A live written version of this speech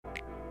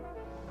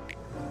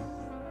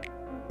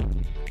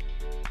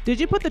Did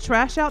you put the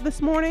trash out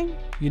this morning?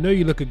 You know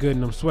you looking good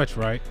in them sweats,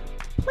 right?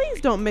 Please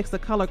don't mix the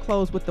color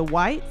clothes with the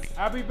whites.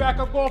 I'll be back.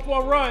 I'm going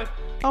for a run.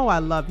 Oh, I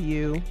love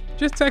you.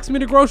 Just text me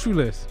the grocery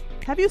list.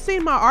 Have you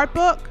seen my art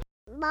book?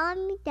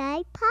 Mommy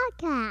Day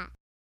Podcast.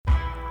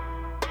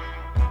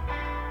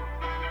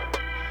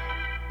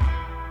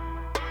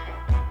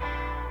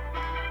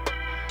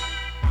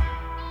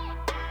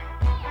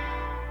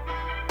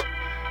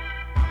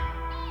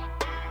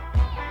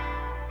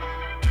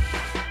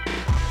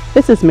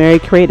 This is Mary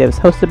Creatives,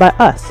 hosted by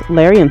us,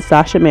 Larry and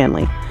Sasha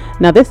Manley.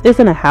 Now, this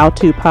isn't a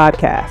how-to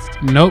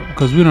podcast. Nope,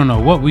 because we don't know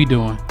what we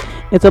doing.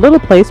 It's a little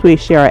place where we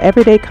share our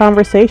everyday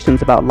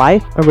conversations about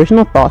life,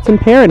 original thoughts, and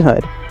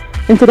parenthood.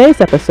 In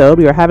today's episode,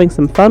 we are having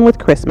some fun with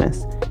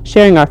Christmas,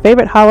 sharing our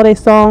favorite holiday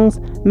songs,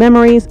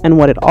 memories, and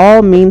what it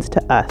all means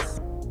to us.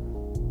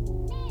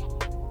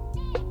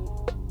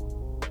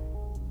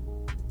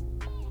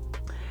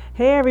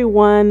 Hey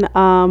everyone,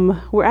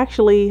 we're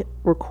actually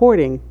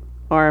recording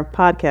our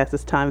podcast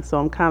this time, so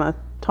I'm kind of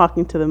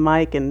talking to the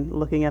mic and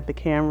looking at the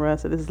camera,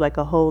 so this is like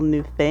a whole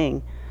new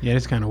thing. Yeah,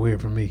 it's kind of weird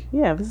for me.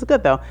 Yeah, this is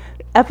good though.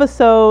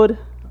 Episode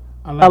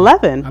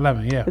 11.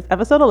 11, yeah. It's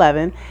episode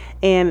 11,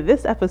 and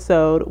this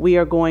episode we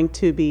are going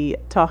to be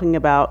talking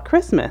about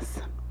Christmas.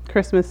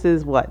 Christmas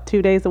is what,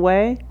 2 days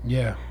away?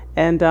 Yeah.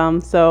 And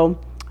so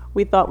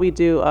we thought we'd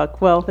do,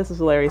 well, this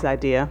was Larry's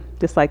idea,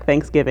 just like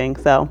Thanksgiving,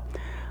 so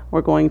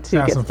we're going to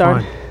Sounds get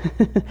started.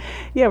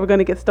 Yeah, we're going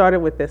to get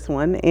started with this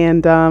one.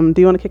 And do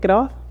you want to kick it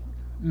off?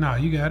 No,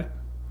 you got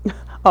it.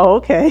 Oh,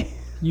 okay.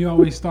 You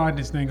always start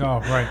this thing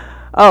off, right?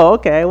 Oh,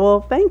 okay.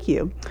 Well, thank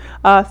you.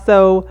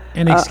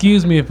 And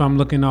excuse me if I'm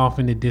looking off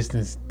in the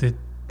distance.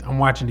 I'm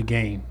watching the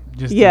game.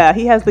 Yeah,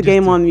 he has the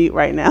game on mute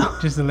right now.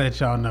 Just to let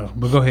y'all know.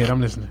 But go ahead,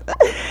 I'm listening.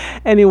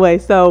 Anyway,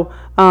 so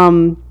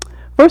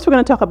first we're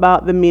going to talk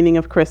about the meaning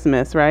of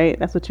Christmas, right?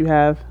 That's what you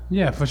have.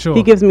 Yeah, for sure.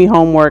 He gives me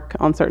homework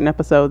on certain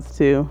episodes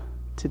to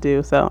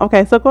do. So,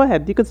 okay, so go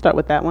ahead. You could start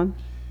with that one.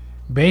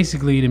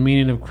 Basically, the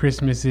meaning of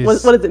Christmas is...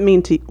 What does it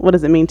mean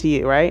to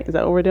you, right? Is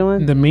that what we're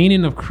doing? The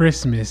meaning of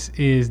Christmas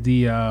is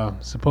the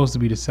supposed to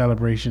be the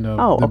celebration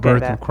of the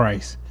birth of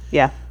Christ.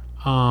 Yeah.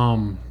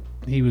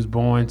 He was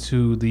born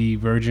to the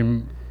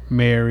Virgin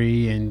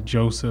Mary and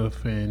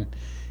Joseph, and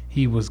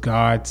he was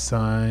God's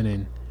son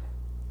and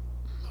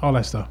all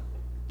that stuff.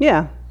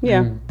 Yeah,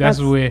 yeah. And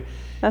that's where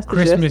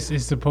Christmas gist.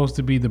 is supposed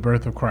to be the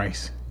birth of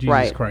Christ,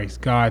 Jesus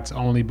Christ, God's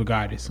only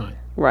begotten son.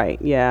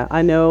 Right, yeah.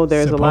 I know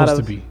there's Supposed a lot of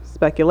to be.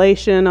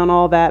 speculation on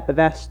all that, but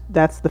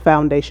that's the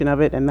foundation of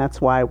it, and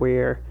that's why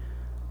we're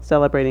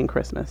celebrating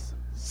Christmas.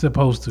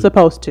 Supposed to.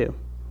 Supposed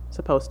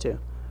to.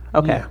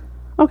 Okay. Yeah.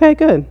 Okay,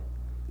 good.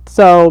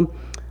 So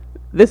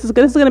this is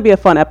going to be a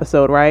fun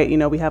episode, right? You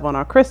know, we have on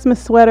our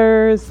Christmas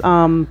sweaters.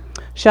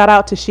 Shout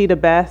out to Sheeta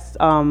Best.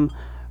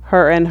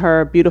 Her and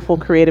her beautiful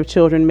creative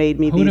children made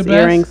me these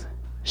earrings.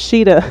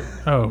 Sheeta.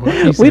 Oh,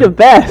 we the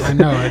best. I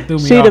know, it threw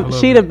me off a little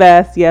Sheeta bit.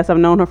 Best. Yes, I've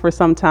known her for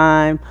some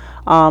time.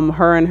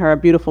 Her and her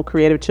beautiful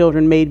creative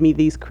children made me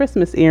these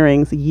Christmas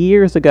earrings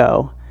years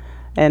ago,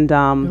 and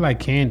They're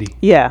like candy.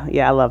 yeah,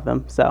 I love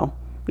them. So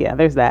yeah,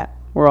 there's that.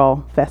 We're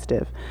all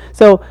festive.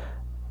 So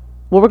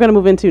what we're gonna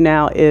move into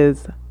now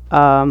is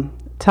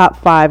top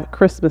 5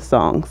 Christmas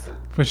songs.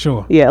 For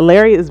sure. Yeah,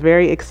 Larry is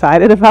very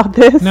excited about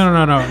this.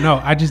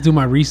 No. I just do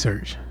my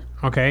research.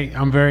 Okay,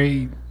 I'm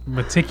very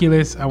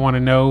meticulous. I want to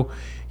know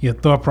your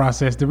thought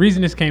process. The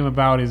reason this came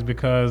about is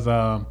because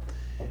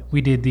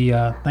we did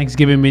the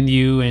Thanksgiving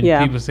menu, and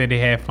people said they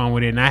had fun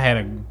with it, and I had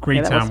a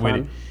great time with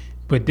it.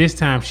 But this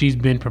time she's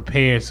been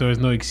prepared, so there's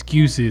no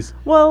excuses.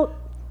 Well,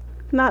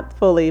 not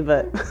fully,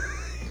 but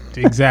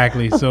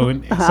exactly. So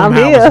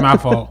somehow it's my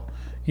fault.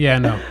 Yeah,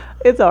 no.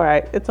 It's all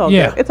right. It's all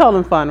good. It's all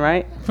in fun,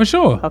 right? For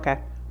sure. Okay.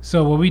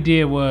 So what we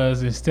did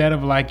was, instead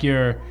of like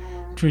your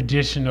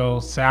traditional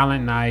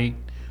Silent Night,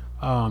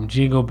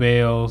 Jingle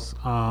Bells,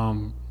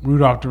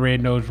 Rudolph the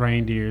Red-Nosed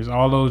Reindeers,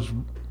 all those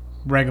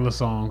regular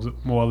songs,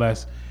 more or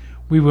less,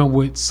 we went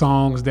with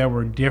songs that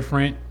were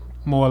different,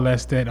 more or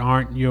less, that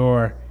aren't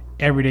your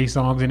everyday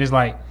songs. And it's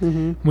like,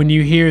 when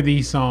you hear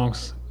these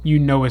songs, you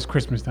know it's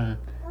Christmas time,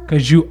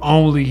 because you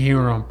only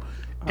hear them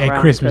at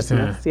Christmas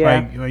time.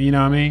 Yeah. Like, you know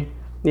what I mean?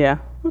 Yeah.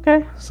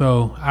 Okay.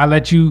 So I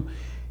let you...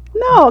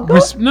 No, go.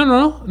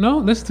 No.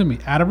 Listen to me.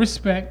 Out of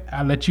respect,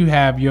 I let you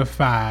have your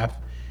 5.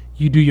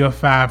 You do your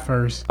 5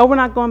 first. Oh, we're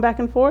not going back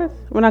and forth?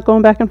 We're not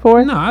going back and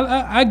forth? No,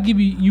 I give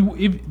you.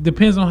 It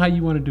depends on how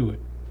you want to do it.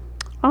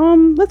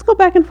 Let's go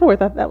back and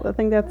forth. I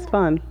think that's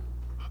fun.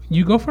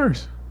 You go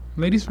first.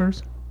 Ladies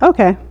first.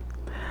 Okay.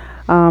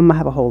 I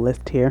have a whole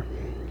list here.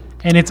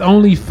 And it's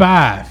only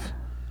 5.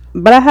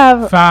 But I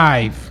have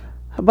 5.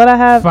 But I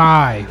have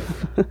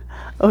 5.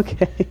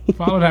 Okay.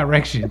 Follow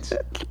directions.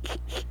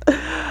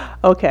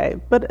 Okay,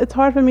 but it's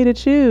hard for me to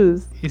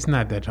choose. It's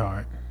not that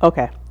hard.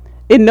 Okay.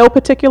 In no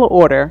particular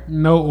order.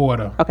 No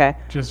order. Okay.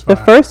 Just 5.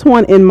 The first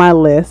one in my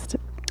list,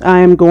 I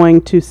am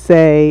going to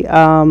say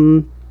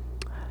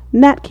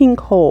Nat King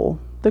Cole,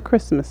 the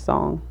Christmas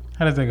song.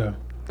 How does that go?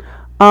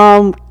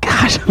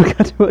 Gosh, I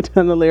forgot to put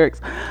down the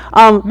lyrics.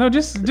 No,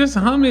 just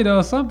hum it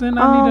or something.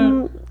 I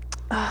need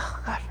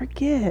I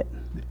forget.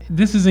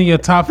 This is in your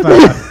top 5.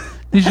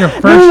 This is your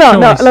first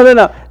No. choice.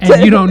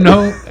 And you don't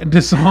know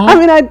the song? I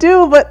mean, I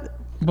do, but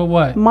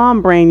what?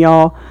 mom brain,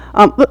 y'all.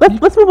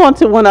 Let's move on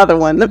to one other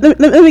one. Let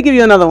me give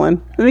you another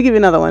one.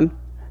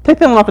 Take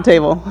that one off the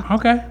table.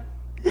 Okay.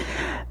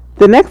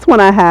 The next one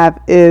I have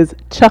is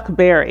Chuck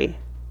Berry,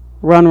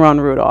 Run, Run,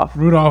 Rudolph.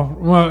 Rudolph.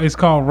 Well, it's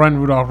called Run,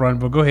 Rudolph, Run,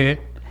 but go ahead.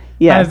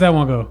 Yes. How does that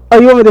one go? Oh,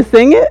 you want me to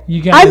sing it?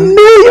 I knew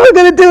you were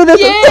going to do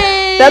this.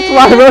 Yay! That's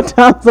why I wrote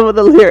down some of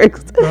the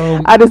lyrics.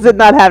 I just did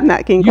not have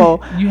Nat King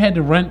Cole. You had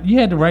to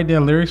write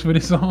down lyrics for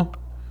this song?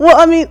 Well,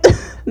 I mean,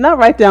 not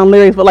write down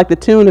lyrics, but like the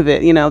tune of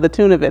it. The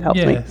tune of it helps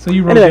me. Yeah, so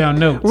you wrote down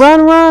notes.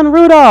 Run, Run,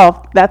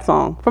 Rudolph. That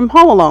song from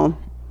Home Alone.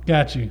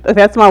 Got you.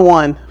 That's my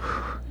one.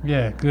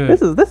 Yeah, good.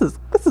 This is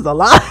a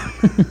lot.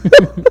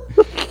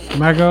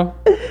 Margo?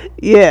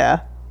 Yeah.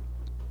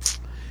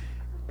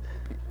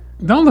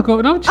 Don't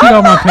cheat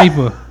on my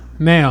paper.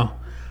 Now,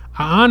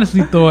 I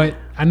honestly thought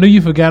I knew you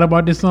forgot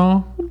about this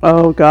song.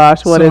 Oh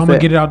gosh, what is it? So I'm gonna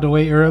get it out the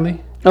way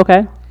early.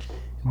 Okay.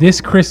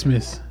 This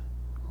Christmas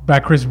by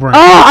Chris Brown.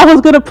 Oh, I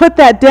was gonna put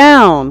that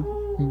down.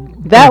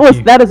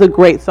 That is a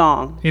great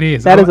song. It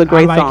is. That is a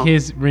great song. I like song.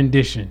 his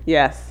rendition.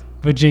 Yes.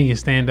 Virginia,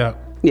 stand up.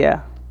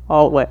 Yeah.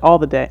 All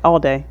day.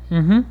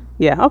 Mm-hmm.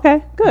 Yeah.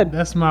 Okay. Good.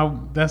 That's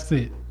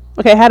it.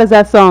 Okay. How does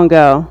that song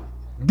go?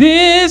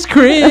 This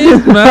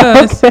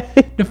Christmas,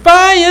 Okay. the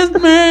fire's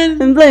burning.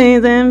 And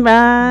blazing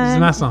bright. This is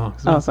my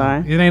song.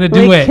 Sorry. It ain't a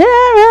duet.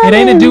 It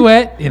ain't a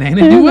duet.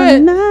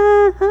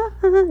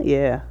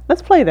 Yeah.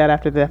 Let's play that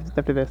after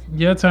this.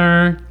 Your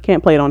turn.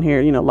 Can't play it on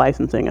here,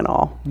 licensing and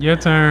all. Your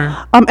turn.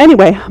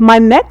 Anyway, my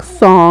next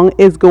song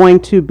is going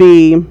to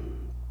be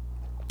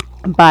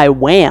by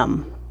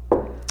Wham.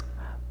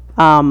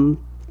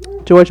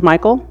 George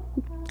Michael.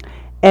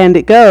 And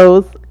it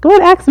goes, go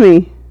ahead, ask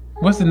me.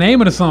 What's the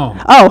name of the song?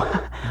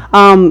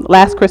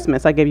 Last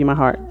Christmas, I Gave You My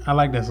Heart. I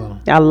like that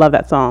song. I love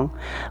that song.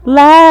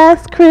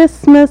 Last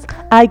Christmas,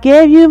 I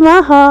gave you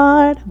my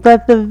heart,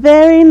 but the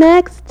very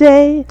next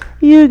day,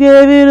 you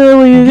gave it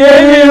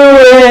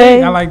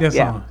away. I like that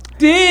song. Yeah.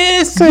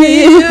 This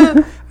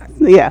year,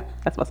 Yeah,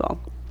 that's my song.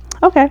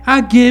 Okay.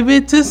 I give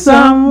it to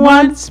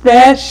someone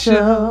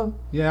special.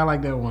 Yeah, I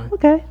like that one.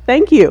 Okay.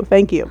 Thank you.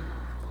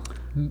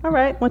 All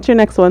right. What's your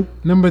next one?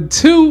 Number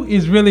 2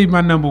 is really my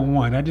number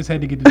 1. I just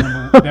had to get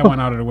that one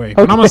out of the way.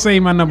 But I'm going to say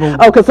my number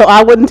 1. Okay, so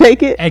I wouldn't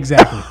take it?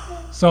 Exactly.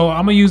 So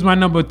I'm going to use my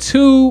number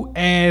 2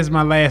 as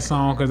my last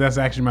song because that's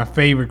actually my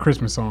favorite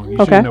Christmas song. You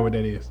should know what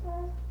that is.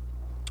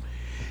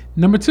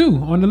 Number 2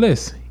 on the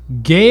list,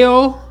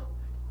 Gail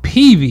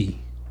Peavy.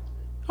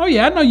 Oh,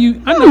 yeah, I know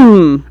you.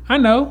 I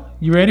know.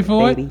 You ready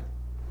for it?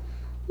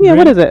 Yeah,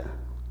 what is it?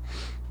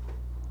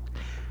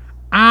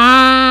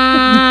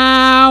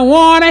 I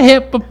want a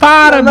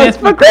hippopotamus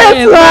for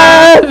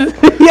Christmas.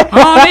 Yeah.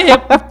 On a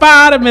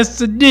hippopotamus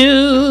to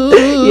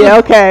do. Yeah,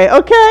 okay.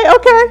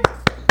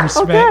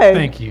 Respect. Okay.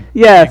 Thank you.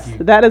 Yes, Thank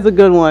you. that is a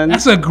good one.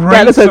 That's a great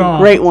That is song. a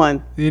great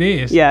one. It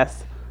is.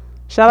 Yes.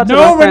 Shout out to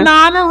No my friend.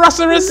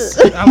 rhinoceros.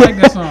 I like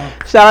that song.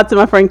 Shout out to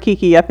my friend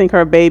Kiki. I think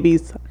her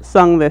babies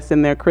sung this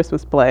in their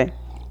Christmas play.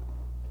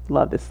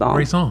 Love this song.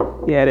 Great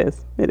song. Yeah, it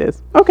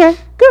is. Okay,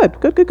 good.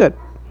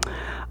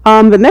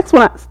 The next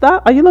one,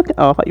 stop. Are you looking?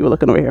 Oh, I thought you were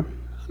looking over here.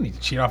 I need to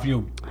cheat off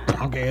your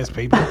punk ass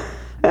paper.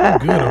 I'm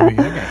good over here.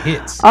 I got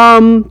hits.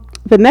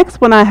 The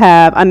next one I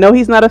have, I know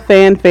he's not a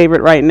fan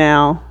favorite right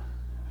now.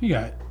 You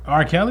got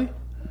R. Kelly?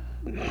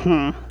 It's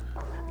a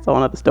whole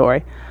other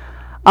story.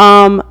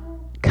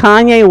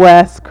 Kanye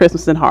West,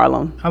 Christmas in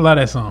Harlem. I love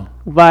that song.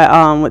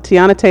 By with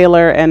Tiana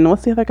Taylor and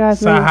what's the other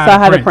guy's name?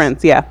 Sahai the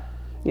Prince. Yeah,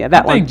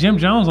 that one. I think Jim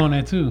Jones on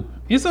that too.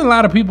 It's a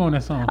lot of people on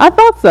that song. I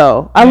thought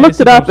so. I looked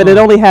it up and it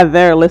only had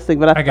their listing,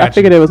 but I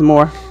figured you. it was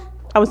more.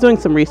 I was doing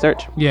some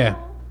research. Yeah.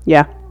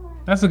 Yeah.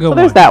 That's a good So one.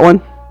 there's that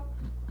one.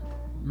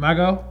 My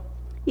go?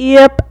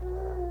 Yep.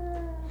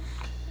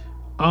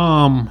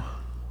 I'm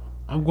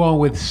going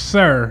with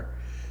Sir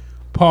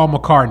Paul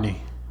McCartney.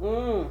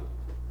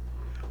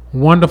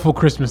 Wonderful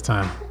Christmas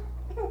Time.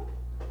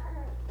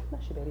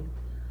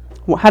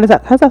 Well, how's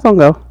that song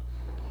go?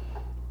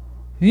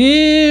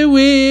 Here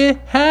we're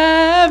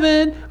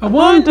having a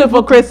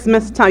Wonderful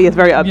Christmas time. Yes,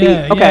 very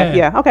upbeat.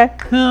 Okay.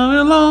 Coming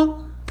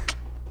along.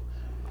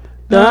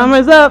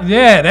 Thumbs up.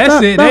 Yeah,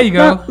 that's it. There you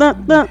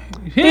go.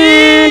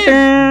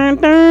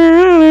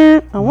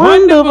 A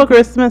wonderful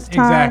Christmas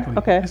time. Exactly.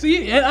 Okay.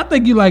 See, I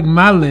think you like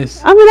my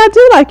list. I mean, I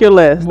do like your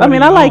list. More I mean,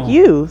 than I like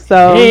your own. you.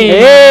 So,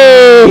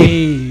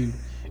 Hey.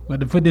 But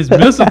to put this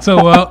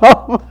mistletoe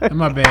up.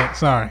 My bad.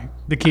 Sorry.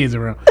 The kids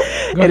around.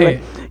 Go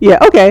ahead. Yeah,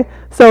 okay.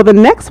 So the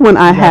next one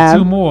I You got have.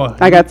 two more.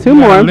 I got two You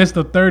more. A list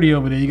of 30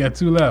 over there. You got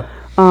 2 left.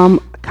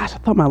 Gosh, I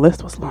thought my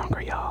list was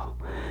longer, y'all.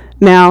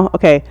 Now,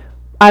 okay.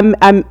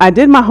 I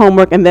did my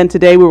homework, and then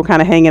today we were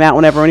kind of hanging out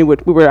whenever we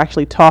were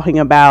actually talking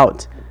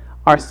about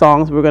our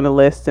songs we were going to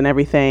list and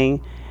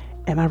everything.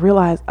 And I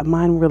realized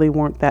mine really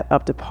weren't that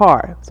up to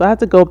par. So I had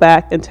to go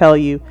back and tell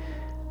you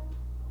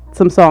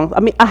some songs. I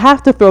mean, I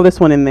have to throw this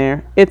one in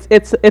there. It's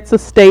a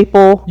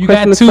staple. You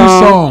Christmas got 2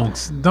 song.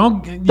 songs.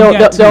 Don't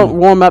Don't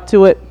warm up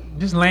to it.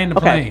 Just land the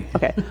Okay.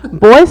 plane. Okay.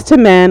 Boys to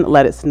Men,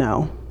 Let It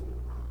Snow.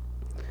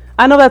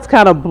 I know that's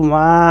kind of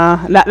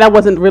blah. That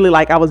wasn't really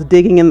like I was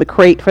digging in the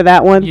crate for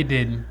that one. You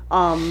didn't.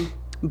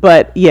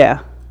 But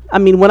yeah. I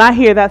mean, when I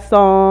hear that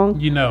song,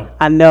 You know.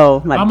 I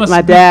know my I'm a my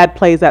spe- dad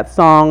plays that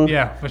song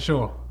Yeah, for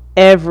sure.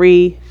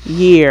 every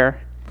year.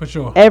 For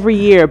sure. Every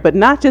year, but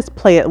not just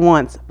play it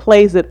once,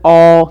 plays it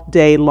all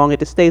day long. It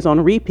just stays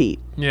on repeat.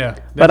 Yeah.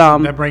 But,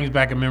 That brings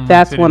back a memory.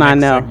 That's to the when I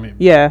next know. segment.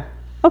 Yeah.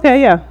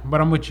 Okay, yeah. But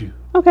I'm with you.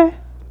 Okay.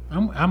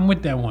 I'm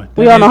with that one.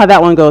 We all know how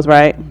that one goes,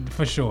 right?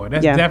 For sure.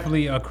 That's Yeah.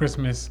 definitely a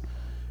Christmas.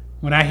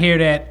 When I hear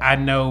that, I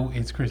know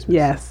it's Christmas.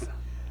 Yes.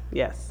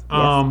 Yes.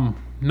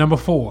 Number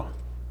 4.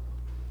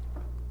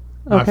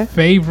 My Okay.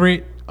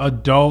 favorite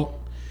adult.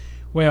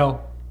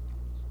 Well,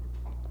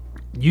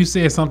 you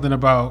said something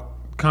about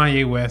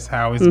Kanye West,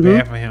 how it's Mm-hmm.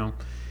 bad for him.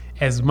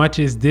 As much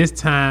as this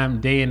time,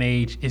 day and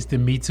age, it's the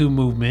Me Too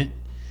movement.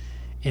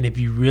 And if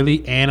you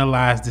really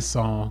analyze the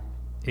song,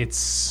 it's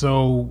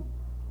so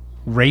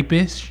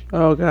rapish,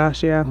 Oh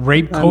gosh, yeah.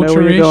 rape I know where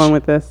culture-ish, you're going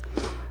with this.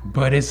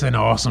 but it's an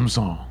awesome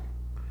song.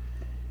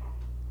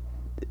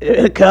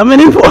 Coming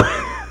in for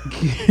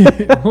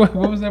what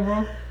was that,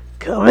 bro?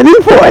 coming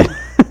in for it.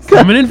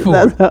 Coming in for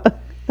it. That's-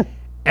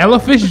 Ella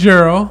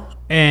Fitzgerald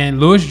and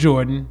Louis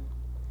Jordan,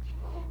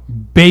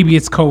 Baby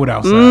It's Cold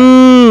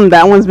Outside.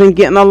 that one's been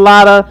getting a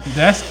lot of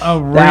That's a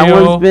That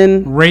real one's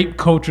been- rape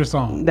culture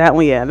song. that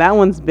one. Yeah, that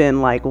one's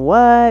been like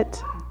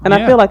what? And I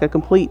Yeah. feel like a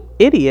complete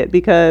idiot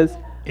because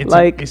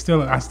I still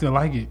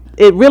like it.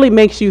 it really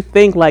makes you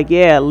think like,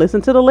 yeah,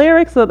 listen to the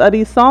lyrics of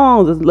these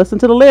songs. Listen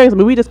to the lyrics. I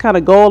mean, we just kind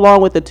of go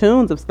along with the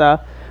tunes of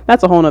stuff.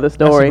 That's a whole nother That's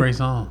story. a great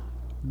song.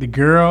 The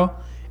girl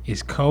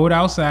is cold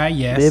outside.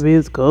 Yes, Baby,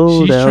 it's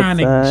cold she's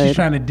outside.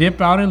 trying to dip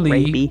out and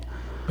leave. Rapey.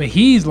 But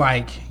he's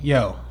like,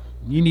 yo,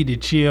 you need to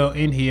chill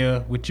in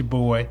here with your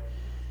boy.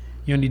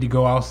 You don't need to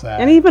go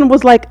outside. And he even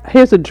was like,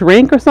 here's a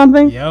drink or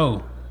something.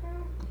 Yo,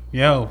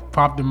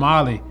 pop the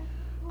Molly.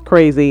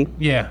 Crazy.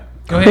 Yeah,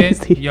 go ahead.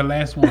 Crazy. Your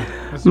last one.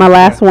 Let's My see what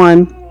last you got.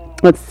 one.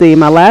 Let's see.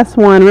 My last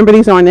one. Remember,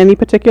 these aren't in any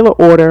particular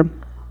order.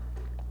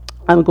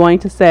 I'm going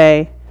to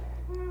say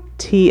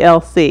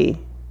TLC.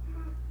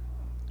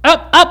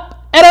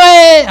 Up, and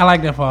away. I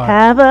like that part.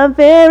 Have a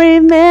very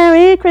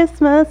Merry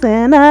Christmas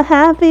and a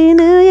Happy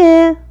New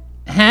Year.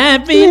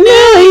 Happy New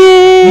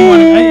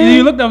Year.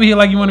 You looked over here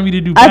like you wanted me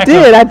to do. I backup.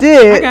 did. I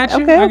did. I got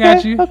you. Okay, I got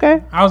okay, you.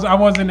 okay. I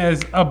wasn't as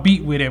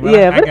upbeat with it, but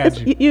Yeah, I but got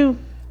it's, you.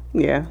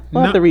 yeah.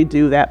 We'll have to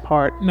redo that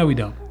part. No, we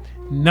don't.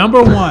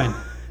 Number one.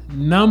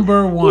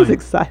 He's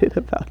excited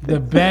about The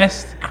this.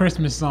 best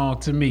Christmas song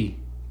to me.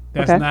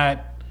 That's Okay. not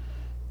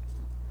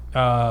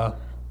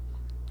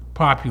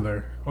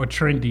popular or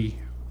trendy.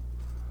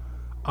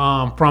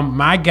 From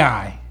my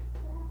guy,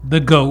 the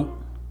GOAT,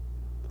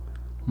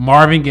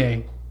 Marvin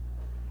Gaye.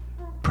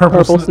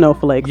 Purple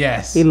Snowflakes.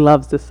 Yes. He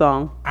loves this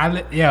song.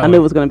 I I knew it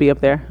was going to be up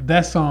there.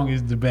 That song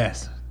is the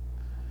best.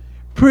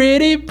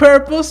 Pretty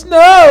purple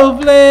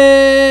snowflake.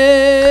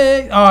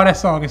 Oh, that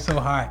song is so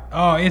hot.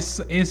 Oh, It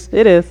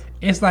is.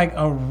 it's like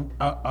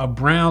a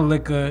brown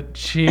liquor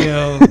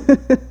chill.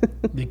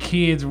 The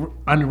kids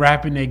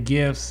unwrapping their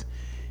gifts.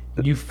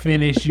 You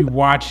finish. You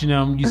watching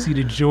them. You see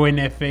the joy in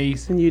their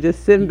face. And you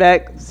just sitting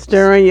back,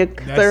 stirring your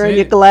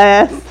it.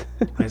 glass.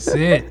 That's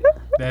it.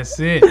 That's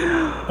it.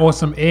 Or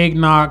some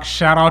eggnog.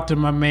 Shout out to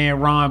my man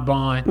Ron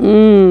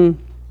Bond.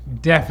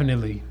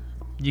 Definitely.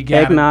 You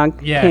got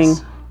Eggnog Yes. king.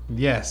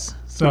 Yes.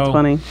 So That's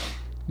funny.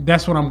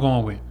 that's what I'm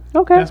going with.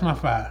 Okay. That's my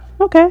 5.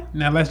 Okay.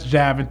 Now let's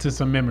dive into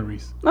some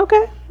memories.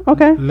 Okay.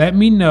 Okay. Let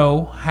me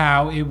know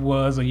how it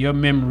was or your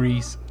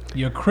memories,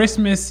 your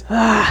Christmas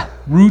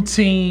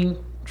routine,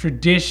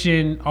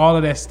 tradition, all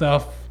of that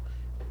stuff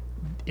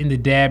in the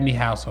Dabney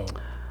household.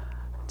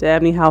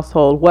 Dabney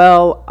household.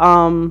 Well,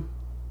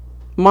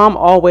 Mom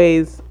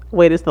always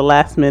waited to the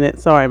last minute.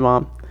 Sorry,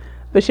 Mom.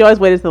 But she always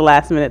waited to the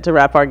last minute to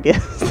wrap our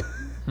gifts.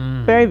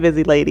 Very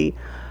busy lady.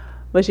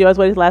 But she always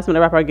waited to the last minute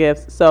to wrap our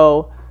gifts.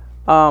 So,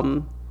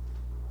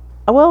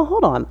 well,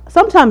 hold on.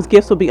 Sometimes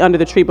gifts would be under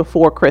the tree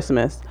before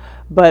Christmas.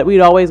 But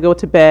we'd always go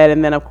to bed,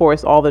 and then of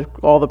course all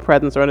the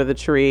presents are under the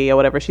tree or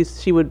whatever.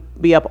 She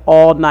would be up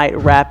all night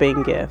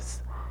wrapping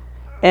gifts,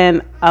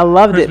 and I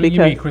loved it You because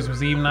mean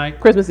Christmas Eve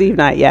night? Christmas Eve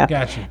night, yeah.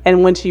 Gotcha.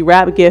 And when she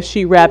wrapped gifts,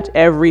 she wrapped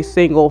every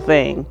single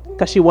thing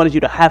because she wanted you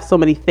to have so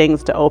many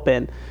things to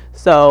open.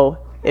 So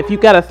if you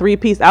got a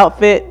 3-piece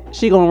outfit,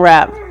 she gonna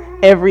wrap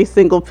every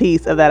single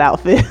piece of that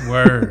outfit.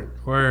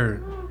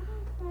 Word.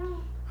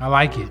 I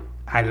like it.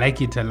 I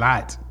like it a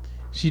lot.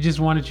 She just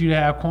wanted you to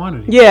have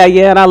quantity. yeah,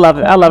 and I love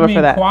it. I love her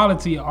for that.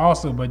 Quality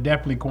also, but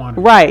definitely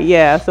quantity. Right,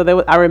 yeah.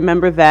 So I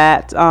remember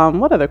that.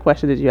 What other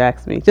question did you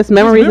ask me? Just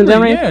memories in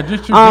general? Yeah,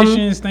 just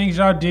traditions, things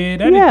y'all did.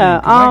 Anything.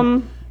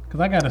 Yeah. Because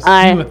I got a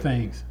slew of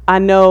things. I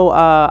know.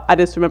 I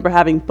just remember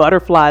having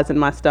butterflies in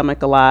my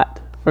stomach a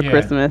lot for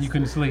Christmas. You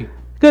couldn't sleep.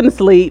 Couldn't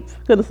sleep.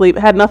 It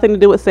had nothing to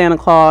do with Santa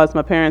Claus.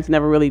 My parents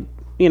never really,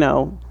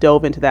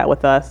 dove into that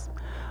with us.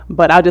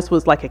 But I just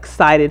was like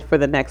excited for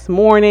the next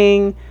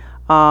morning.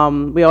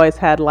 We always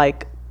had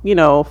like,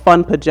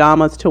 fun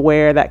pajamas to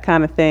wear, that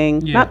kind of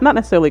thing. Yeah. Not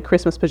necessarily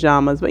Christmas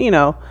pajamas, but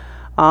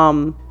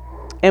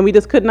And we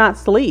just could not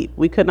sleep.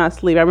 We could not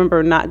sleep. I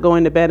remember not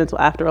going to bed until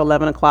after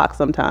 11 o'clock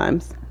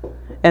sometimes.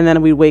 And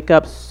then we'd wake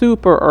up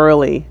super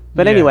early.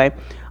 But Yeah. anyway,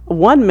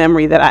 one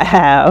memory that I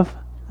have,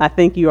 I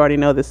think you already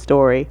know this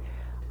story.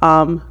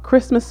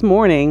 Christmas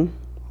morning,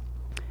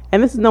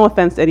 and this is no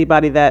offense to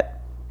anybody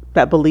that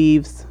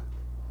believes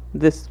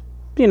this,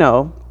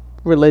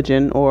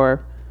 religion,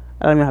 or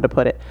I don't know how to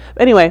put it.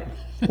 But anyway,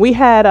 we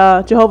had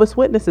Jehovah's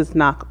Witnesses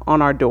knock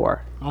on our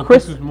door On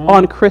Christmas morning?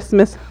 on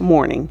Christmas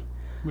morning.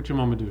 What your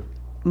mama do?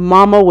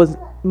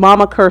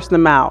 Mama cursed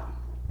them out.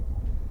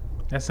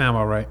 That sound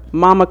all right.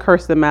 Mama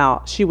cursed them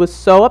out. She was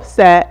so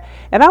upset,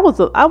 and I was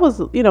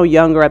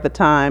younger at the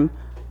time.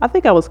 I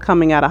think I was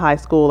coming out of high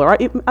school, or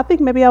I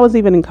think maybe I was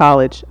even in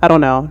college. I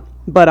don't know,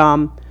 but I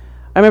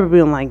remember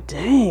being like,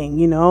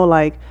 "Dang,"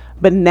 like.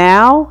 But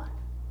now,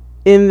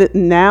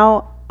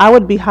 now I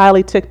would be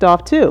highly ticked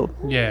off too.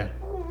 Yeah.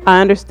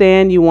 I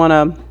understand you want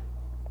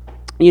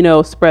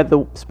to,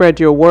 spread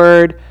your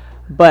word.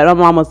 But my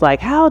mom was like,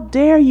 "How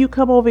dare you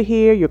come over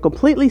here? You're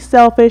completely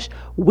selfish.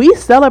 We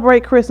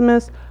celebrate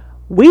Christmas.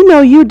 We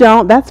know you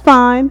don't. That's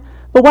fine.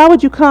 But why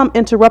would you come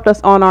interrupt us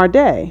on our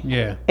day?"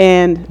 Yeah.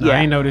 And No,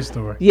 I ain't know this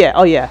story. yeah,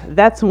 oh yeah,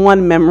 that's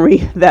one memory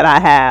that I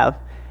have,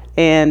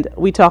 and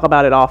we talk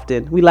about it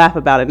often. We laugh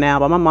about it now,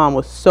 but my mom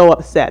was so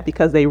upset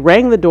because they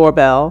rang the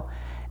doorbell,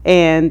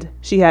 and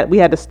we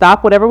had to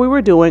stop whatever we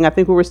were doing. I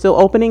think we were still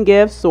opening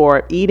gifts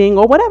or eating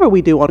or whatever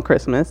we do on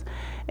Christmas.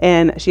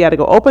 And she had to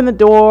go open the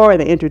door, and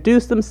they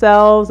introduced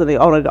themselves, and they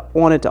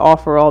wanted to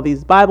offer all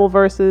these Bible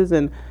verses,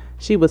 and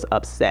she was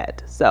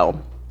upset. So,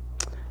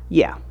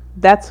 yeah,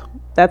 that's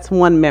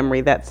one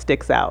memory that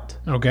sticks out.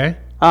 Okay.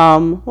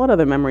 What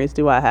other memories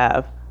do I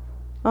have?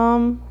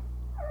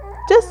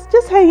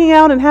 Just hanging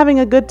out and having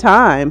a good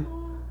time.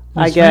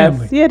 I Just guess.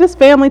 family. Yeah, just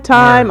family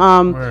time.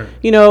 Word.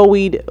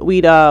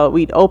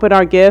 We'd open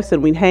our gifts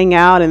and we'd hang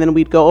out, and then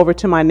we'd go over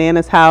to my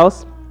Nana's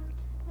house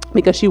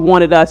because she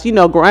wanted us,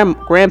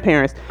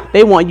 grandparents,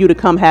 they want you to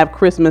come have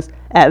Christmas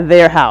at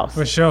their house.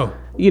 For sure.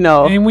 And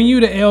And when you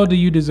the elder,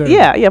 you deserve it.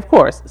 yeah, of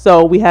course.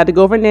 So we had to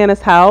go over to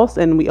Nana's house,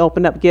 and we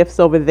opened up gifts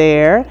over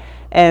there.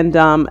 And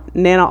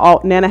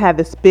Nana had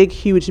this big,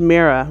 huge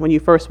mirror. When you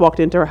first walked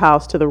into her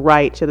house, to the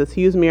right, she had this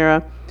huge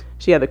mirror.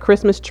 She had the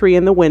Christmas tree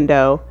in the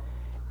window,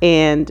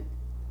 and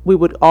we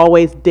would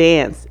always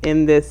dance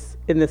in this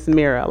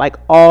mirror, like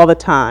all the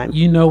time.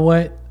 You know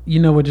what? You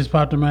know what just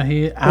popped in my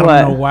head? I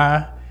What? don't know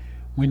why.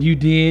 When you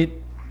did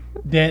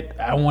that,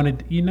 I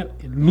wanted,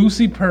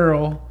 Lucy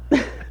Pearl.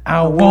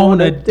 I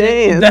wanna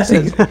dance. That's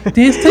it. tonight.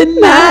 Dance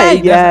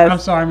tonight. Yes. I'm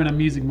sorry, I'm in a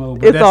music mode.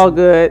 But It's all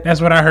good. That's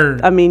what I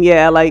heard. I mean,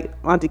 yeah, like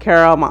Auntie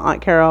Carol, my Aunt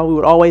Carol, we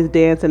would always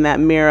dance in that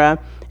mirror.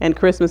 And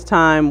Christmas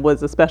time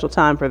was a special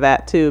time for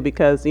that too,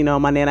 because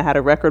my Nana had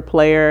a record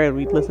player, and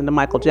we'd listen to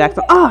Michael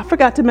Jackson. Oh, I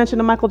forgot to mention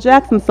the Michael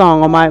Jackson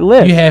song on my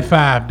list. You had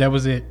 5. That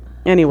was it.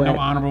 Anyway, No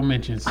honorable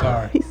mentions.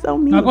 Sorry. he's so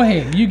mean. No, go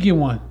ahead. You get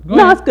one. Go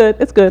No, ahead. it's good.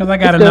 It's good. Because I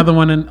got It's good. another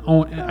one.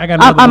 I got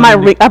another I one.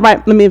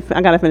 might. in there.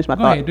 I gotta finish my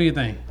Go thought. ahead. Do your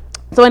thing.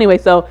 So anyway,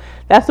 so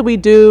that's what we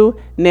do.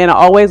 Nana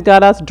always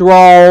got us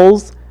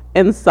drawers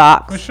and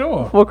socks For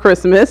sure. for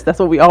Christmas. That's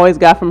what we always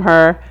got from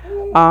her.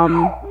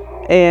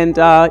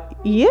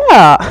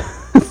 Yeah.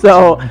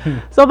 so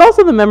those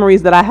are the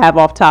memories that I have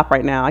off top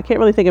right now. I can't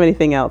really think of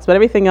anything else, but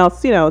everything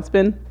else, it's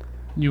been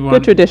You good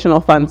want, traditional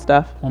fun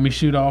stuff. want me to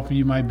shoot off and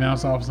you might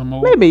bounce off some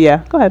more? Maybe,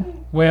 yeah. Go ahead.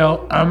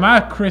 Well, my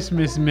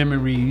Christmas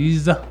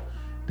memories,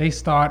 they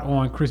start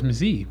on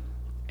Christmas Eve.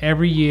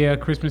 Every year,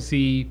 Christmas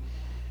Eve,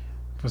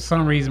 for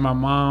some reason, my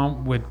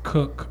mom would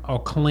cook or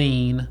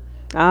clean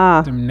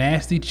Ah. some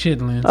nasty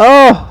chitlins,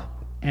 Oh,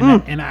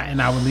 and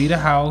I would leave the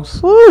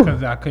house Woo.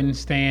 because I couldn't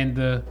stand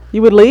the.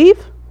 you would leave?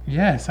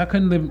 Yes, I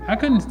couldn't live. I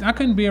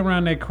couldn't be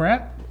around that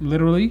crap.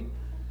 Literally,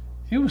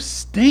 it was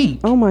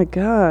stink. Oh my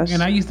gosh.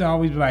 And I used to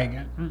always be like,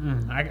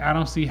 I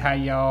don't see how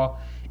y'all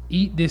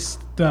eat this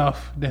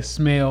stuff that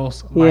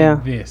smells yeah.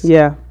 like this.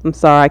 Yeah. I'm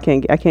sorry. I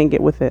can't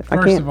get with it. I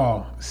First can't. of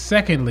all,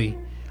 secondly,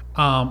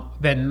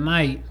 that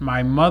night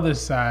my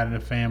mother's side of the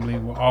family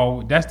were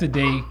all. That's the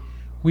day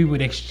we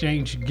would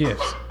exchange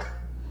gifts.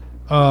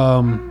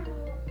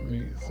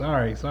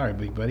 Sorry,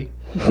 big buddy.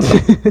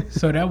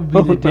 So that would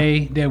be the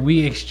day that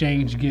we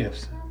exchange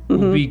gifts.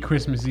 Would be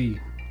Christmas Eve.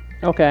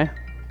 Okay.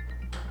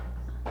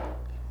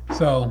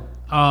 So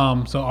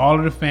all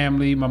of the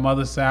family, my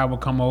mother's side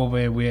would come over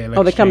and we'd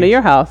Oh, they come to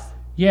your house.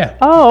 Yeah.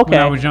 Oh, okay. When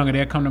I was younger,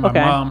 they'd come to my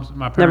Okay.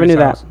 my parents' Never knew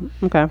house.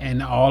 that. Okay.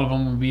 And all of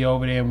them would be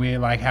over there and we'd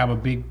like have a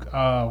big,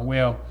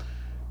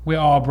 we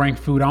all bring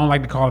food. I don't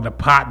like to call it a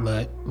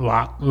potluck,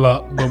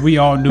 but we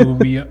all knew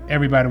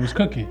everybody was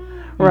cooking.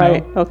 you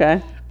Right. know?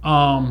 Okay.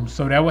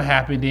 So that would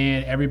happen.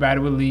 Then everybody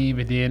would leave,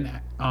 and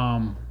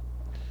then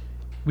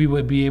we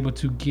would be able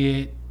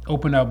to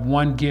open up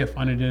one gift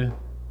under the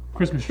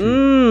Christmas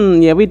tree.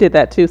 Yeah, we did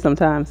that too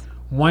sometimes.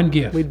 One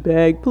gift. We'd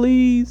beg,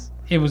 please.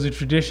 It was a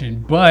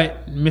tradition.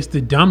 But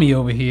Mr. Dummy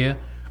over here,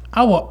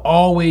 I will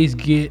always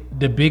get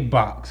the big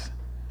box.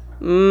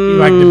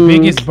 Like the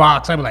biggest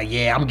box. I'd be like,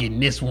 yeah, I'm getting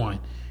this one.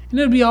 And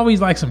it'd be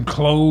always like some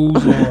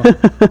clothes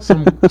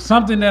or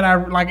something that I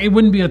like. It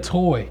wouldn't be a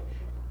toy.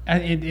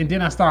 and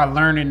then I started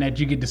learning that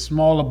you get the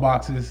smaller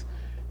boxes.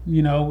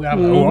 You know,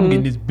 I'm like, oh, I'm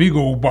getting this big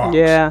old box.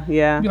 Yeah,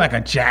 yeah, Be like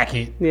a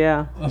jacket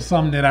yeah. or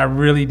something that I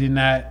really did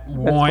not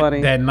want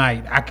funny. that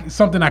night.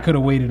 Something I could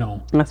have waited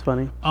on. That's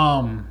funny.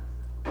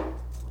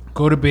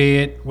 Go to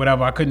bed,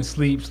 whatever. I couldn't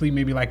sleep. Sleep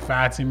maybe like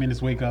 5-10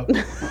 minutes. Wake up.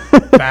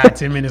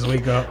 5-10 minutes.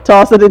 Wake up.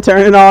 Toss it and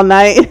turn it all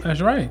night.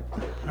 That's right.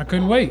 I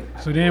couldn't wait.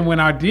 So then when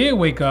I did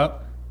wake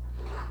up,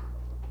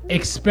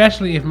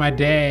 especially if my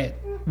dad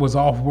was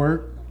off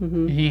work,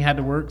 he had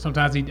to work.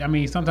 Sometimes he did,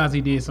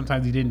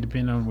 sometimes he didn't,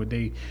 depending on what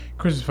day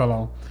Christmas fell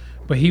on.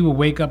 But he would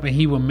wake up and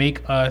he would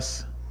make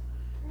us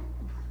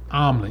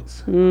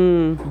omelets.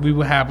 We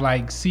would have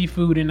like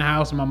seafood in the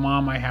house. My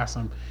mom might have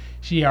some.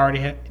 She already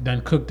had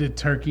done cooked the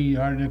turkey,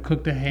 already done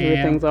cooked the ham.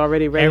 Everything's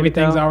already ready.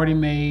 Everything's to go. already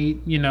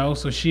made, you know.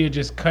 So she'd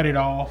just cut it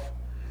off.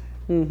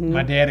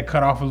 My dad would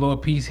cut off a little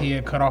piece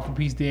here, cut off a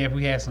piece there. If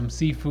we had some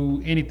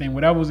seafood, anything,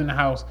 whatever was in the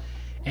house,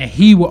 and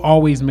he would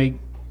always make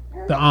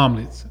the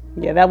omelets.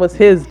 Yeah, that was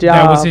his job.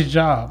 That was his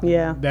job.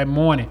 Yeah. That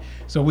morning.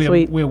 So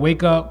Sweet. we'll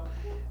wake up,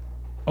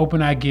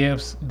 open our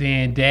gifts,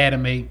 then Dad will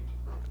make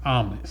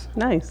omelets.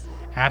 Nice.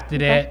 After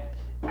that,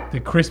 the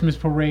Christmas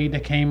parade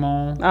that came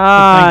on. for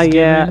Ah, Thanksgiving.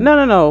 yeah.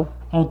 No.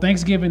 On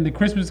Thanksgiving, the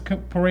Christmas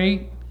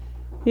parade,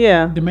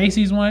 Yeah. the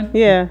Macy's one,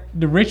 Yeah.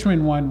 the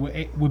Richmond one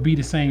would be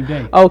the same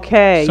day.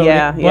 Okay. So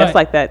yeah. they- Yeah. It's but-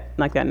 like that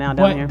now down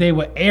But here. they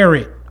would air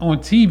it on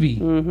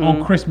TV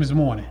on Christmas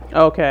morning.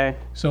 Okay.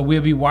 So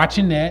we'll be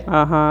watching that.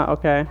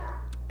 Okay.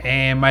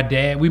 And my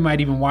dad, we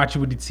might even watch it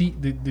with the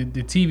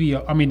TV.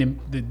 I mean,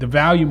 the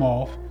volume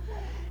off.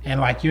 And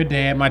like your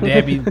dad, my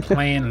dad be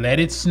playing "Let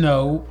It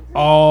Snow"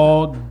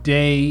 all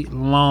day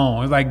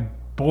long. It's like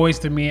Boys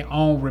to Men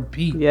on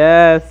repeat.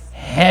 Yes.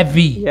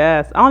 Heavy.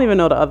 Yes. I don't even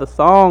know the other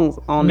songs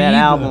on Me that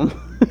either.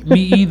 album. Me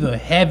either.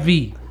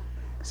 Heavy.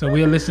 So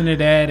we'll listen to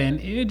that, and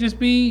it'll just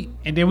be.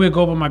 And then we'll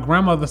go over to my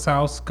grandmother's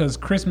house because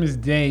Christmas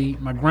Day,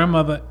 my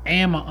grandmother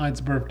and my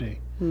aunt's birthday.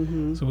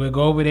 So we'll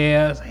go over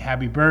there, say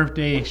happy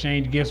birthday,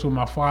 exchange gifts with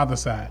my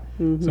father's side.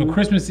 So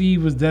Christmas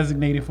Eve was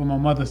designated for my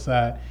mother's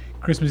side.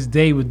 Christmas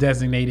Day was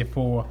designated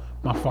for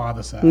my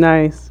father's side.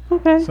 Nice.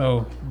 Okay.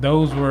 So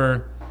those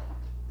were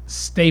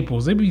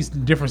staples. There'd be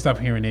some different stuff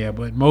here and there,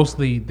 but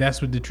mostly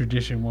that's what the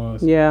tradition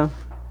was Yeah.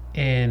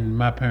 in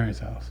my parents'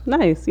 house.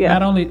 Nice. Yeah.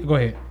 Not only, go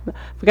ahead.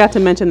 Forgot to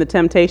mention the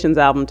Temptations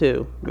album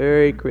too.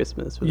 Merry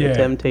Christmas with Yeah, the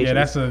Temptations. yeah,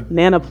 that's a-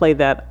 Nana played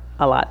that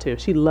a lot too.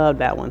 She loved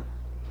that one.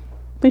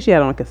 I think she had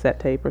it on a cassette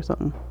tape or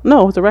something.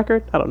 No, it was a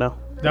record. I don't know.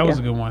 That was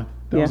Yeah. a good one.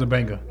 That Yeah. was a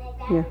banger.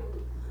 Yeah.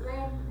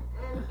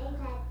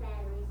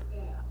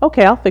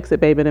 Okay, I'll fix it,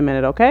 baby, in a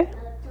minute. Okay.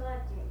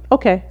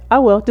 Okay, I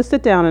will. Just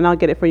sit down and I'll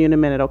get it for you in a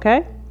minute.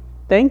 Okay.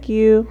 Thank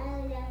you.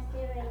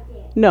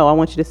 No, I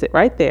want you to sit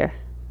right there.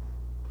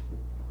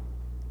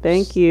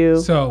 Thank you.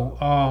 So,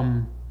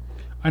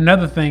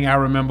 another thing I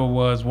remember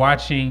was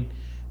watching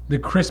The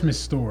Christmas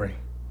Story.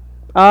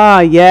 Ah,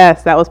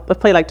 yes, that was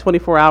played like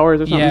 24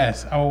 hours or something.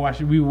 Yes, I would watch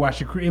it. We would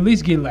watch it. At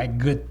least get like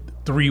good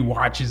 3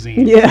 watches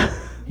in. Yeah.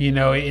 You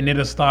know, and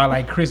it'll start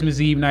like Christmas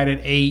Eve night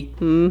at 8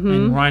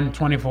 and run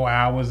 24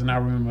 hours. And I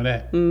remember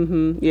that.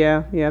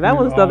 Yeah. That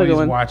We was would the other good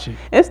always one. watch it.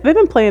 They've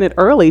been playing it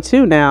early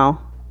too now.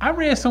 I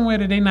read somewhere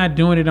that they're not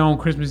doing it on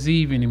Christmas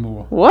Eve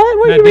anymore. What?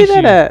 Where Not you read this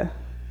that year. at?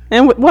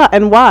 And what?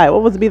 And why?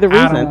 What would be the I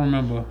don't reason?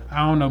 remember. I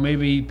don't know.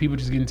 Maybe people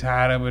just getting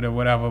tired of it or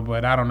whatever,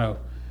 but I don't know.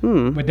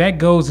 Hmm. But that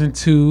goes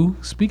into,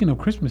 speaking of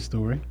Christmas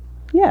Story,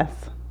 Yes.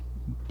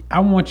 I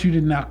want you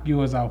to knock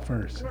yours out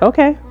first.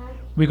 Okay.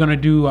 We're going to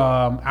do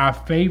our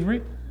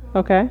favorite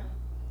Okay.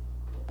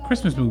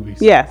 Christmas movies.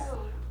 Yes.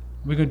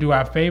 We're going to do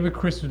our favorite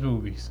Christmas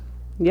movies.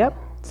 Yep.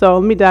 So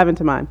let me dive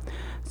into mine.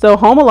 So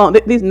Home Alone.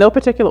 These no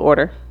particular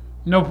order.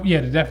 No, yeah,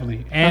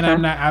 definitely. And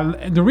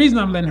Okay. the reason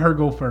I'm letting her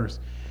go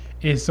first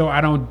is so I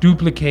don't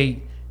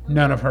duplicate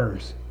none of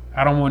hers.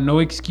 I don't want no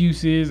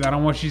excuses. I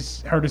don't want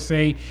her to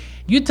say,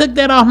 you took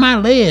that off my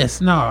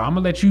list. No, I'm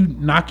going to let you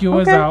knock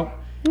yours Okay. out.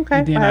 Okay.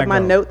 and then I have my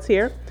go. notes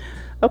here.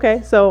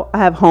 Okay. So I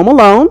have Home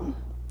Alone,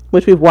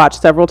 which we've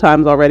watched several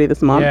times already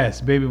this month.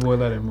 Yes, Baby Boy,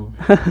 love that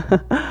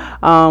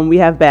movie. We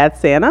have Bad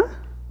Santa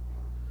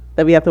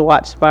that we have to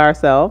watch by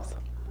ourselves.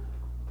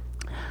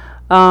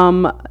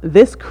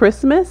 This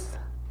Christmas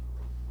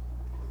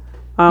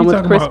You with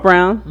talking Chris about-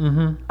 Brown.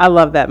 Mm-hmm. I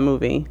love that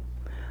movie.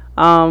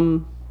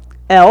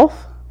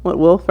 Elf with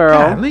Will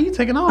Ferrell. God, you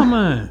taking all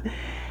mine.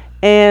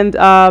 And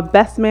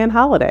Best Man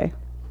Holiday.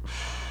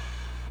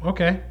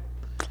 Okay.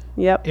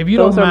 Yep. If you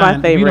those don't are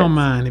mind, my if you favorites. don't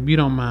mind, if you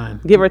don't mind.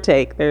 Give or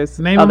take. There's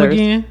Name others. them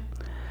again.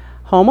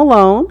 Home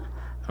Alone,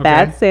 Okay.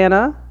 Bad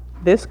Santa,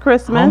 This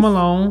Christmas. Home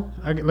Alone.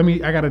 I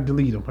gotta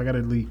delete them. I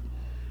gotta delete.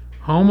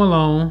 Home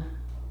Alone.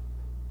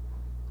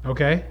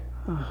 Okay.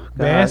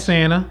 Bad gosh.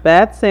 Santa.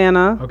 Bad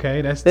Santa,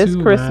 Okay, that's This two.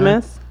 Mine.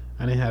 Christmas,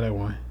 I didn't have that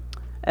one.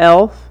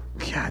 Elf,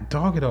 God,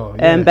 dog it all.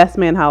 and Yeah. Best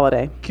Man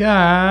Holiday.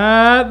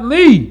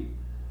 Godly.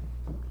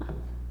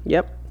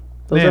 Yep.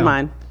 Those Now, are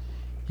mine.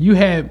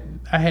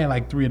 I had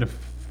like 3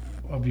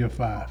 of your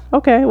 5.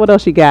 Okay, what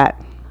else you got?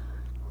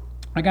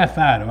 I got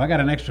 5 though. I got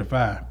an extra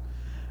 5.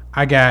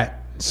 I got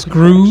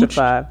Scrooge.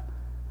 Extra 5.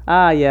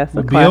 Ah, yes, a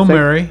with Bill classic.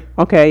 Murray.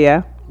 Okay,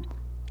 yeah.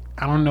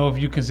 I don't know if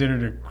you consider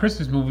it a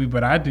Christmas movie,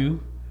 but I do.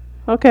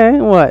 Okay,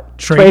 what?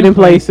 Trading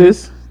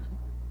Places.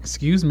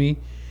 Excuse me.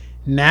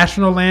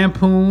 National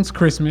Lampoon's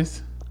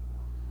Christmas.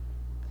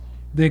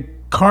 The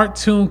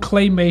cartoon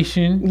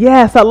claymation.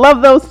 Yes, I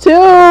love those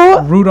too.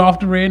 Rudolph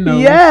the Red-Nosed.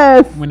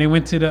 Yes. When they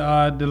went to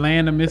the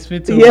land of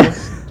misfits.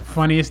 Yes.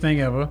 Funniest thing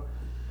ever.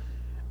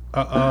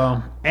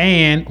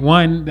 And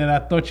one that I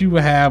thought you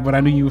would have, but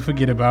I knew you would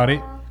forget about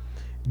it.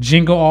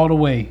 Jingle All the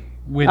Way.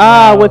 With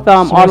Arnold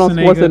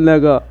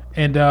Schwarzenegger.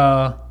 And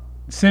Oh,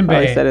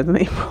 Sinbad. he said his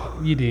name.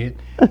 You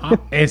did.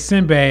 And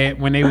Sinbad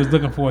when they was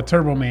looking for a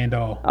Turbo Man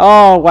doll.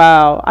 Oh,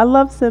 wow. I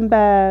love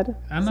Sinbad.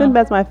 I know.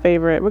 Sinbad's my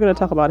favorite. We're going to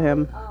talk about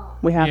him.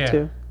 We have Yeah.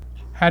 to.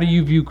 How do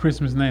you view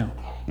Christmas now?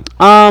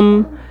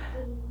 I'm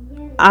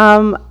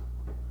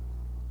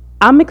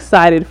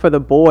excited for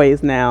the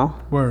boys now.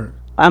 Word.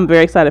 I'm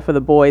very excited for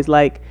the boys.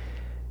 Like,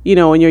 you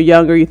know, when you're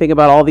younger, you think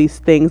about all these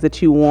things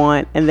that you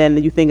want. And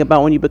then you think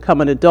about when you become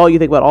an adult, you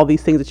think about all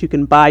these things that you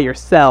can buy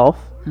yourself.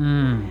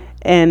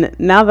 And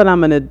now that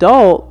I'm an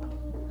adult,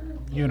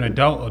 You're an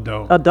adult.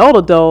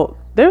 adult,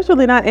 there's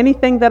really not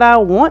anything that I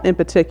want in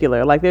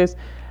particular. Like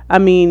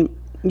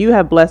you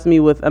have blessed me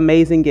with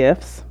amazing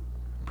gifts,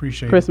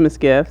 Appreciate Christmas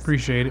gifts,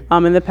 Appreciate it.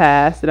 in the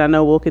past. And I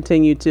know we'll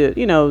continue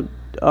to,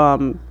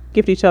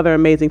 gift each other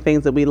amazing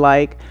things that we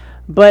like.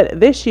 But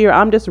this year,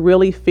 I'm just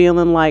really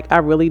feeling like I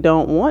really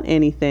don't want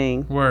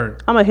anything.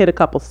 Word. I'm going to hit a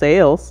couple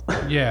sales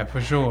Yeah, for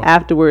sure.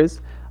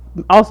 afterwards.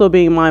 Also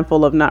being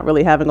mindful of not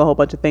really having a whole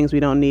bunch of things we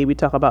don't need. We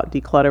talk about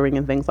decluttering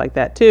and things like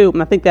that too.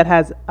 And I think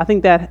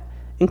that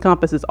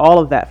encompasses all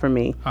of that for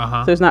me.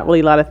 Uh-huh. So there's not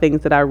really a lot of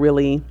things that I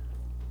really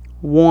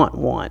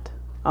want.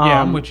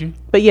 Yeah, I'm with you.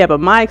 But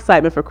my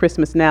excitement for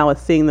Christmas now is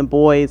seeing the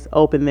boys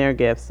open their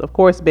gifts. Of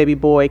course, baby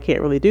boy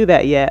can't really do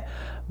that yet,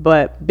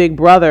 but big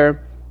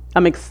brother,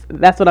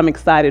 that's what I'm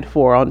excited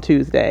for on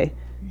Tuesday.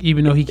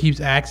 Even though he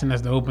keeps asking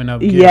us to open up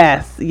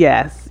gifts.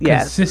 Yes.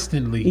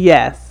 Consistently.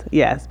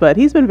 Yes. But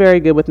he's been very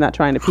good with not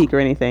trying to peek or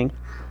anything.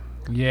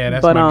 Yeah,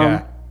 that's my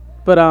guy.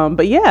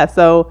 But yeah,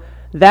 so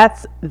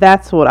that's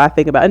what I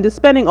think about. And just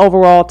spending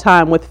overall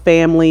time with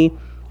family.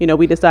 You know,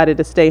 we decided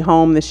to stay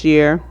home this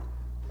year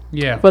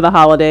Yeah. for the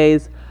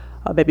holidays.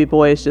 Baby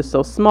boy is just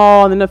so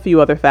small, and then a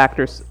few other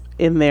factors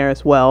in there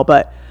as well.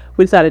 But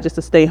we decided just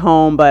to stay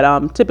home.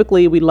 But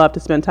typically, we love to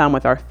spend time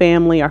with our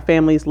family. Our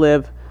families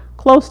live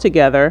close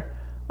together,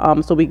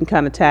 so we can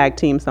kind of tag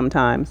team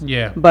sometimes.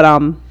 Yeah. But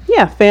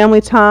family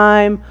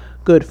time,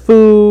 good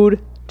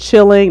food,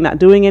 chilling, not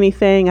doing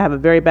anything. I have a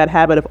very bad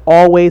habit of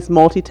always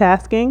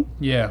multitasking.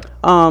 Yeah.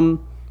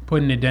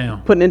 Putting it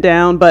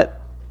down.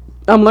 But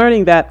I'm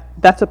learning that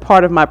that's a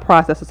part of my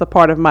process. It's a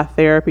part of my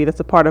therapy. That's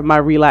a part of my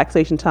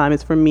relaxation time,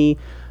 is for me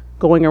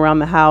going around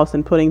the house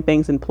and putting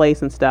things in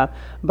place and stuff.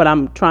 But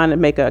I'm trying to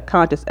make a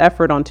conscious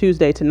effort on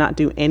Tuesday to not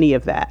do any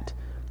of that.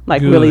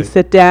 Like, Good. really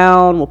sit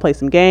down, we'll play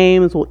some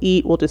games, we'll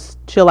eat, we'll just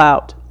chill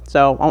out.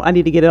 So I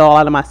need to get it all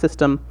out of my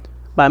system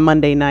by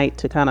Monday night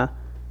to kind of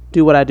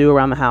do what I do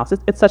around the house.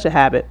 It's such a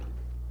habit.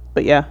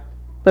 But yeah,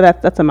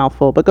 but that's a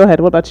mouthful. But go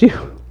ahead, what about you?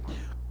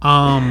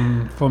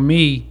 For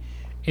me,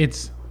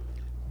 it's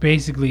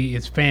basically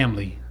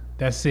family.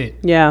 That's it.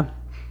 Yeah.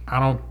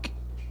 I'm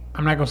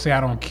not gonna say I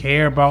don't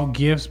care about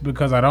gifts,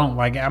 because I don't.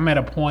 Like, I'm at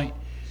a point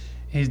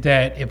is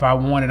that if I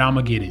want it, I'm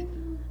gonna get it.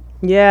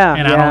 Yeah.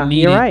 And I don't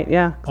need You're it right.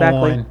 Yeah,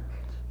 exactly. on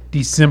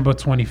December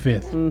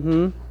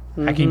 25th.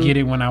 I can get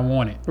it when I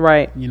want it.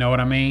 Right. You know what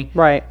I mean?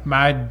 Right.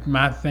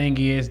 My thing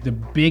is, the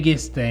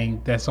biggest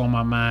thing that's on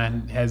my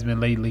mind has been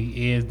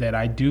lately is that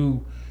I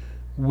do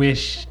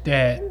wish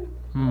that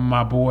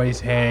my boys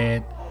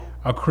had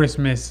a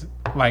Christmas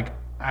like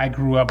I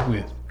grew up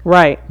with.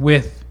 Right.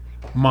 With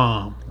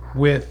mom,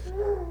 with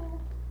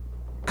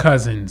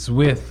cousins,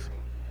 with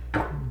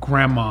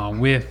grandma,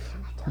 with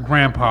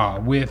grandpa,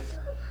 with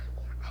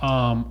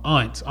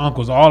aunts,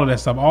 uncles, all of that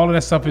stuff. All of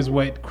that stuff is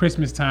what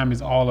Christmas time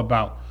is all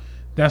about.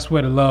 That's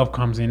where the love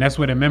comes in. That's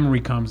where the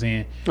memory comes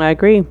in. I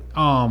agree.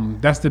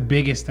 That's the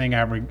biggest thing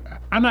I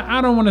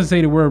don't want to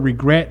say the word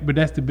regret, but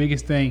that's the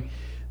biggest thing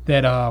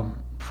that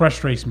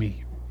frustrates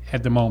me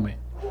at the moment.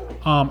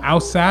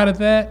 Outside of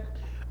that,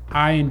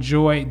 I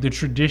enjoy the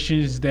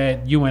traditions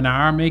that you and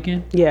I are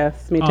making.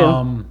 Yes, me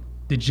too.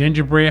 The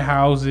gingerbread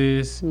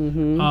houses,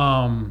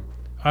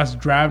 us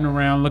driving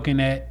around looking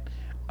at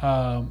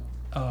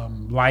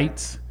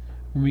lights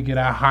when we get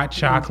our hot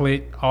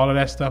chocolate. All of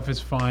that stuff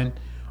is fun.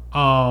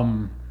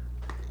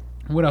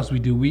 What else we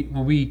do?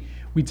 We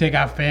take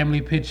our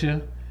family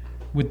picture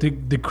with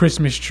the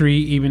Christmas tree,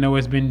 even though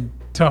it's been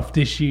tough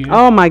this year.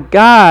 Oh my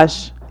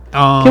gosh.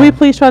 Can we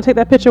please try to take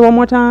that picture one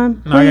more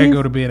time? No, I gotta please?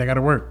 go to bed. I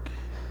gotta work.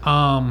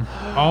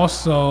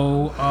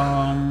 Also,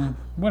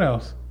 what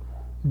else?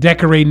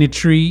 Decorating the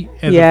tree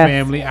as Yes. a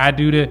family. I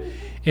do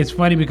it's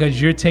funny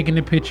because you're taking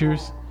the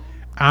pictures.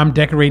 I'm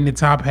decorating the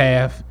top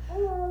half.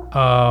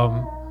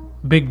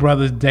 Big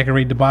brother's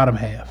decorate the bottom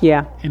half.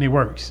 Yeah. And it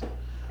works.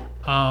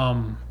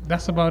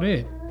 That's about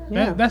it.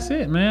 Yeah. That's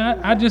it, man.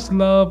 I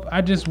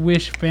just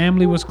wish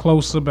family was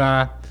closer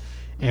by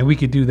and we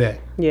could do that.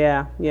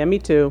 Yeah, me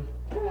too.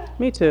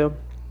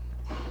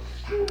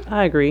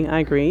 I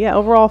agree. Yeah,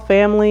 overall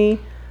family.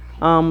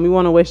 We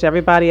want to wish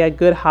everybody a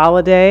good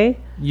holiday.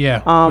 Yeah,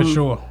 for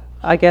sure.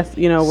 I guess,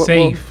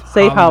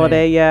 Safe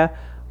holiday. Yeah.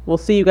 We'll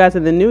see you guys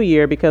in the new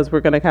year because we're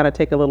going to kind of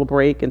take a little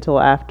break until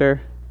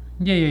after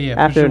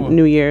After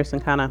New Year's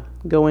and kind of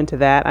go into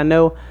that. I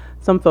know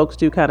some folks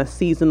do kind of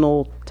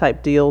seasonal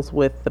type deals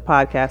with the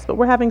podcast, but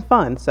we're having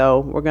fun.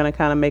 So we're going to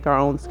kind of make our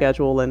own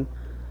schedule and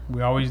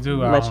we always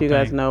do. let you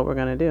guys know what we're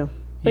going to do.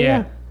 But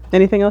Yeah.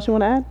 Anything else you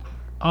want to add?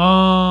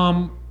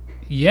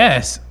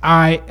 Yes,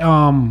 I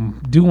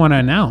do want to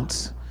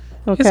announce.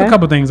 Okay. It's a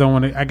couple things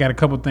I got a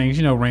couple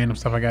things, random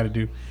stuff I got to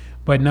do.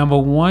 But number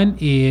one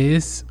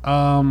is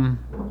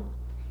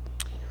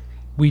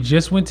we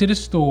just went to the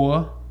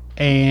store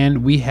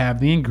and we have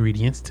the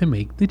ingredients to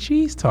make the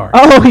cheese tart.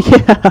 Oh,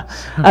 yeah.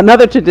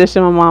 Another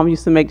tradition. My mom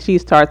used to make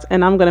cheese tarts,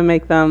 and I'm going to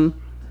make them.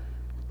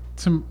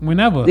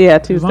 Whenever. Yeah,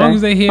 Tuesday. As long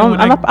as they're here.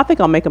 I think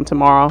I'll make them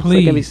tomorrow.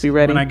 Please, so they can be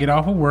ready. when I get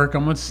off of work,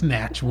 I'm going to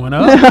snatch one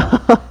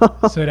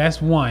up. So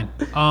that's one.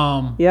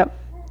 Yep.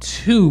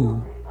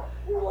 Two,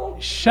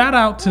 shout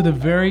out to the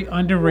very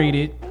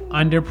underrated,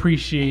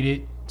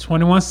 underappreciated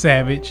 21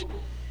 Savage.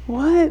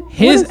 What?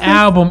 His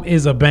album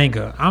is a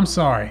banger. I'm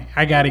sorry.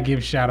 I got to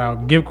give shout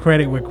out. Give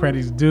credit where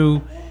credit's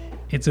due.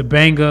 It's a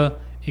banger.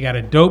 You got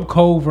a dope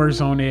Cole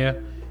verse on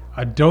there,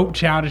 a dope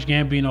Childish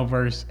Gambino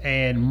verse,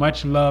 and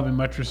much love and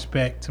much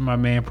respect to my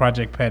man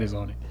Project Pat is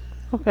on it.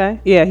 Okay.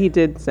 Yeah, he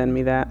did send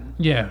me that.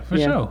 Yeah, for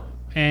sure.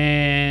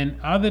 And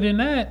other than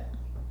that,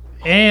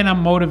 and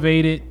I'm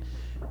motivated,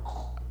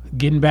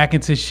 getting back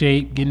into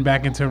shape, getting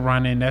back into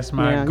running. That's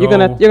my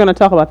goal. You're gonna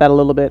talk about that a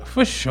little bit.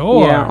 For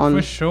sure. Yeah,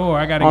 for sure.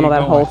 I gotta on get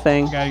that going. whole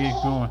thing. Gotta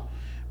get going.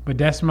 But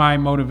that's my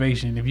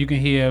motivation. If you can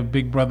hear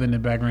Big Brother in the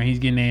background, he's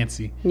getting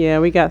antsy. Yeah,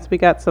 we got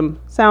some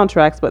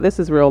soundtracks, but this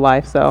is real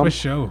life, so For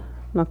sure. I'm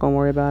not gonna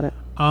worry about it.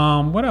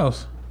 What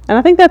else? And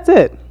I think that's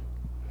it.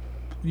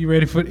 You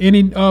ready for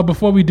any?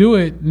 Before we do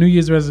it, New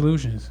Year's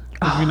resolutions.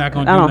 'Cause we're not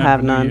gonna do I don't nothing have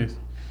for New none. Year's.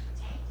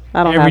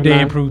 I don't Everyday have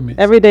none.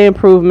 improvements. Everyday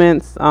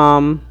improvements.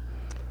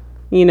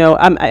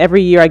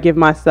 Every year I give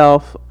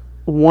myself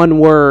one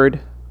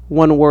word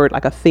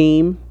like a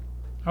theme.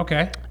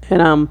 Okay.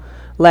 And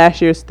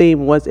last year's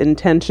theme was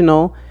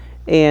intentional,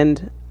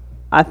 and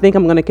I think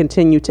I'm going to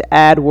continue to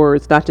add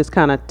words, not just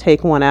kind of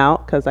take one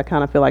out, because I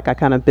kind of feel like I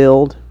kind of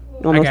build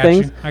on those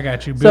things. I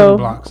got you. Building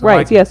blocks.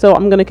 Right. Yeah. So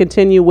I'm going to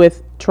continue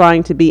with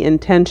trying to be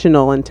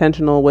intentional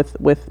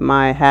with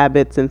my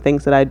habits and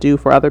things that I do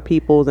for other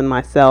people and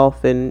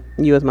myself and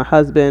you as my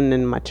husband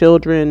and my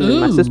children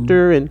and my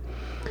sister and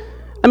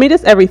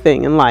just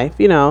everything in life,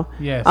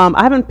 Yes.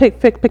 I haven't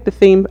picked a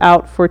theme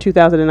out for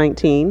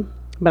 2019,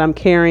 but I'm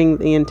carrying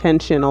the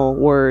intentional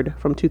word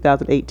from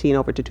 2018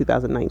 over to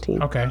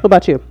 2019. Okay. What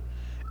about you?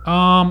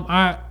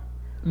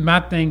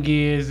 My thing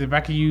is, if I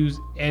could use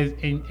as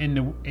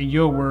in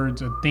your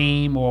words a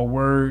theme or a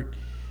word,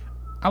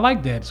 I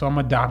like that. So I'm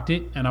adopt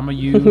it and I'm gonna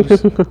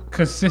use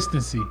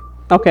consistency.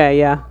 Okay,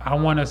 yeah. I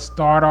want to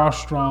start off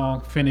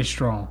strong, finish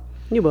strong.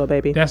 You will,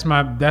 baby. That's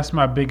my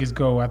biggest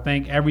goal. I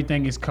think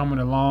everything is coming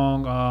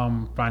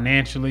along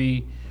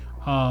financially,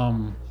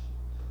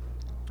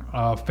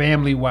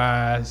 family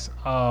wise.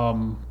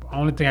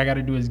 Only thing I got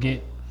to do is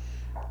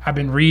I've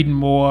been reading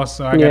more,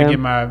 so I got to get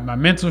my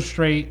mental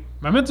straight.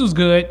 My mental's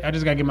good. I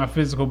just got to get my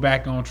physical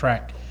back on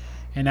track.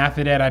 And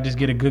after that, I just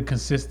get a good,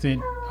 consistent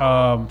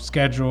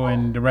schedule,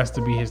 and the rest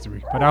will be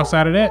history. But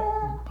outside of that,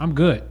 I'm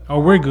good. Oh,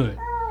 we're good.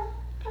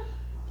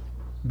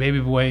 Baby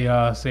boy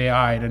say,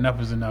 all right,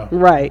 enough is enough.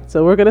 Right.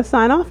 So we're going to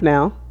sign off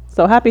now.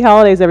 So happy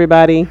holidays,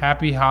 everybody.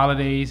 Happy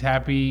holidays.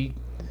 Happy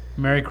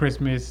Merry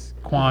Christmas,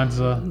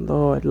 Kwanzaa.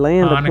 Lord,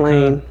 land Hanukkah, the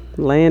plane.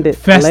 Land it.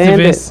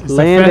 Festivus.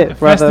 Land it,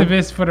 brother.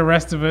 Festivus for the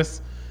rest of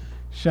us.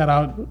 Shout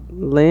out.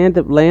 Land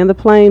the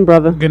plane,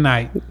 brother. Good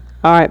night.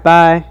 All right,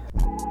 bye.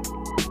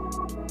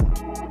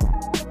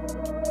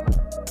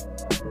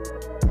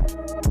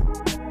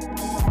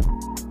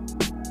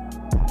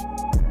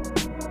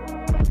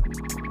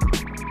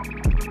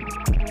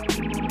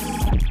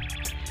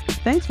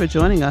 Thanks for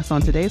joining us on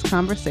today's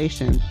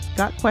conversation.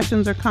 Got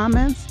questions or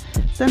comments?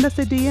 Send us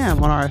a DM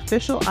on our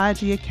official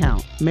IG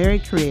account,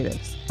 Married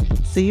Creatives.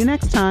 See you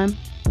next time.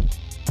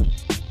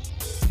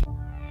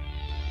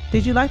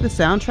 Did you like the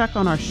soundtrack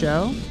on our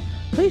show?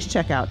 Please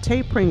check out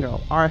Tay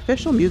Pringle, our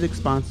official music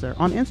sponsor,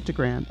 on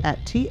Instagram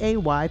at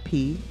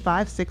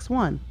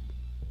TAYP561.